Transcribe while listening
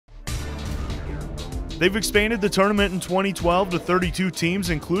They've expanded the tournament in 2012 to 32 teams,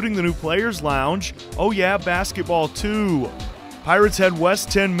 including the new Players Lounge. Oh yeah, basketball too. Pirates head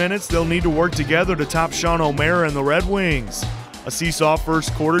west 10 minutes. They'll need to work together to top Sean O'Mara and the Red Wings. A seesaw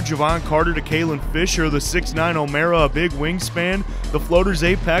first quarter, Javon Carter to Kalen Fisher, the 6'9 O'Mara a big wingspan, the floater's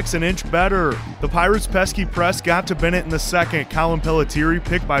apex an inch better. The Pirates' pesky press got to Benet in the second. Colin Pelletieri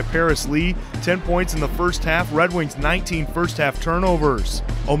picked by Paris Lee, 10 points in the first half, Red Wings 19 first half turnovers.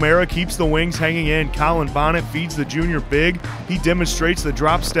 O'Mara keeps the Wings hanging in. Colin Bonnet feeds the junior big. He demonstrates the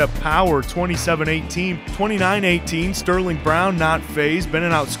drop step power, 27-18. 29-18, Sterling Brown not phased.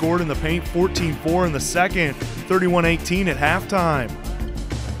 Benet outscored in the paint 14-4 in the second, 31-18 at halftime.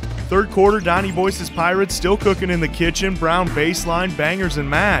 Third quarter, Donnie Boyce's Pirates still cooking in the kitchen. Brown baseline, bangers and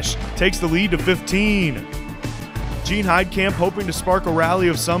mash. Takes the lead to 15. Gene Heidkamp hoping to spark a rally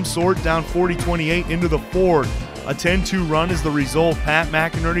of some sort, down 40-28 into the fourth. A 10-2 run is the result. Pat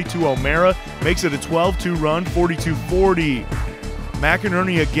McInerney to O'Mara makes it a 12-2 run, 42-40.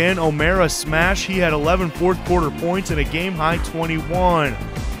 McInerney again, O'Mara smash. He had 11 fourth quarter points and a game-high 21.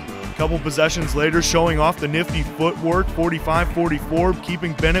 Couple possessions later, showing off the nifty footwork, 45-44,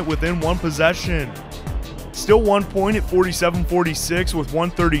 keeping Benet within one possession. Still 1 point at 47-46 with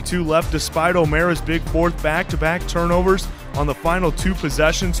 1:32 left, despite O'Mara's big fourth back-to-back turnovers on the final two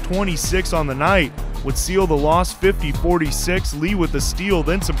possessions. 26 on the night would seal the loss, 50-46. Lee with the steal,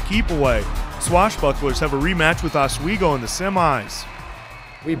 then some keep away. Swashbucklers have a rematch with Oswego in the semis.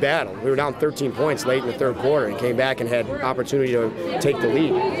 We battled. We were down 13 points late in the third quarter and came back and had opportunity to take the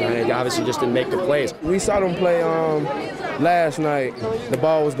lead. And it obviously just didn't make the plays. We saw them play last night. The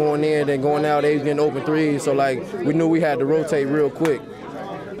ball was going in, then going out, they was getting open threes. So, we knew we had to rotate real quick.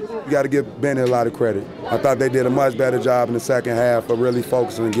 You got to give Benet a lot of credit. I thought they did a much better job in the second half of really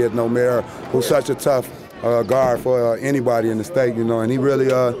focusing on getting O'Mara, who's such a tough guard for anybody in the state, and he really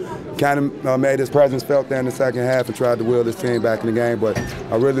kind of made his presence felt there in the second half and tried to will his team back in the game. But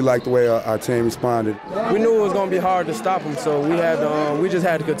I really liked the way our team responded. We knew it was going to be hard to stop them, so we just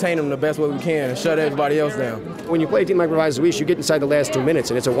had to contain them the best way we can and shut everybody else down. When you play a team like Proviso, you get inside the last 2 minutes,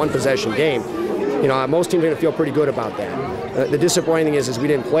 and it's a one-possession game. Most teams are going to feel pretty good about that. The disappointing thing is we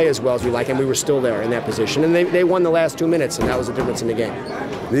didn't play as well as we like, and we were still there in that position. And they won the last 2 minutes, and that was the difference in the game.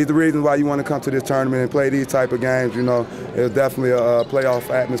 These are the reasons why you want to come to this tournament and play these type of games. It's definitely a playoff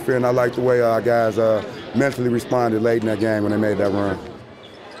atmosphere, and I like the way our guys mentally responded late in that game when they made that run.